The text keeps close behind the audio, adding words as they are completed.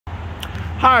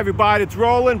Hi everybody, it's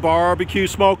Roland, BBQ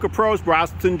Smoker Pros,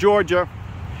 Brownston, Georgia.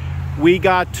 We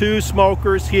got two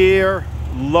smokers here,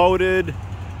 loaded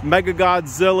Mega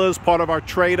Godzillas, part of our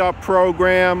trade-up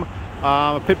program.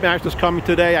 Pitmaster's coming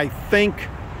today, I think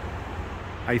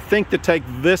to take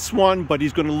this one, but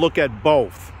he's going to look at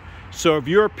both. So if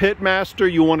you're a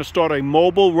Pitmaster, you want to start a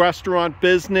mobile restaurant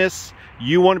business,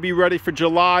 you want to be ready for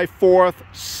July 4th,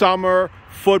 summer,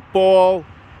 football,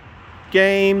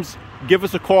 games, give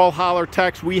us a call, holler,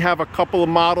 text. We have a couple of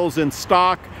models in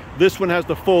stock. This one has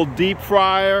the full deep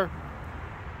fryer,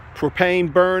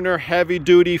 propane burner, heavy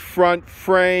duty front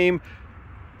frame.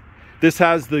 This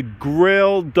has the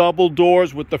grill, double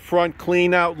doors with the front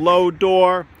clean out low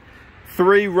door,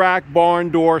 3-rack barn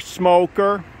door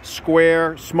smoker,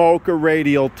 square smoker,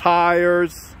 radial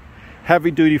tires,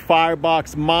 heavy duty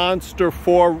firebox, monster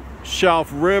 4-shelf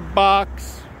rib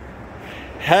box,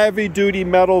 heavy duty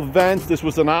metal vents. This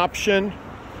was an option.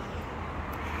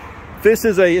 This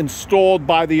is installed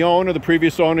by the owner, the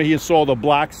previous owner. He installed a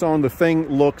black zone. The thing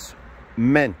looks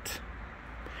mint.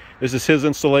 This is his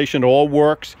installation. It all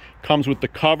works. Comes with the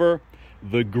cover,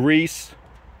 the grease,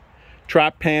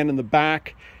 trap pan in the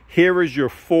back. Here is your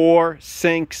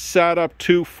 4-sink setup,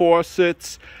 2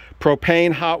 faucets,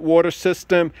 propane hot water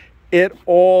system. It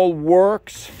all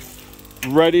works.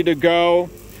 Ready to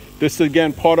go. This is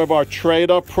again part of our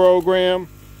trade-up program.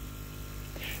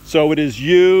 So it is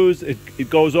used, it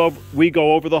goes over, we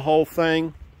go over the whole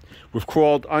thing. We've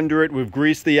crawled under it, we've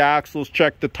greased the axles,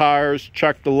 checked the tires,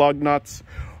 checked the lug nuts.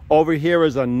 Over here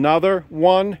is another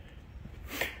one.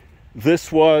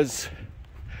 This was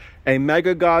a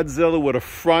Mega Godzilla with a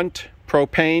front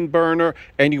propane burner,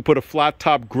 and you put a flat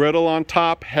top griddle on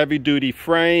top, heavy duty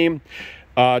frame,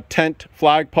 tent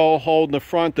flagpole hold in the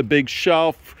front, the big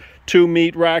shelf, 2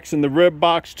 meat racks in the rib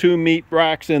box, 2 meat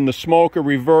racks in the smoker,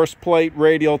 reverse plate,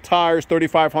 radial tires,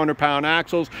 3,500 pound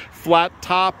axles, flat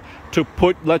top to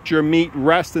let your meat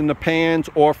rest in the pans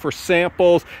or for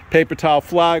samples, paper towel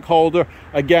flag holder,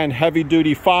 again heavy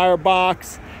duty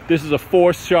firebox. This is a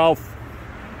 4-shelf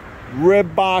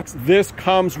rib box. This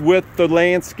comes with the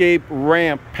landscape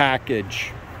ramp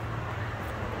package.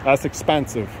 That's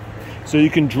expensive. So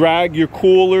you can drag your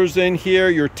coolers in here,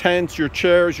 your tents, your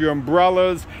chairs, your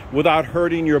umbrellas without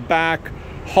hurting your back.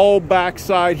 Whole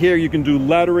backside here you can do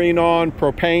lettering on,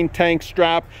 propane tank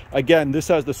strap. Again, this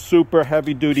has the super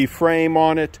heavy duty frame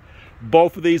on it.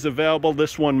 Both of these available.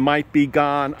 This one might be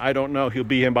gone. I don't know. He'll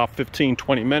be in about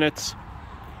 15-20 minutes.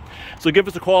 So give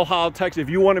us a call, holler, text. If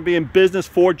you want to be in business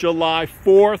for July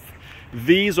 4th,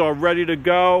 these are ready to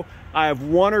go. I have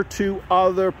 1 or 2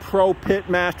 other pro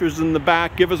Pitmasters in the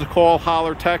back. Give us a call,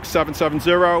 holler, text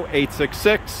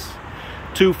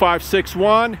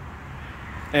 770-866-2561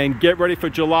 and get ready for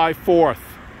July 4th.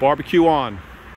 Barbecue on.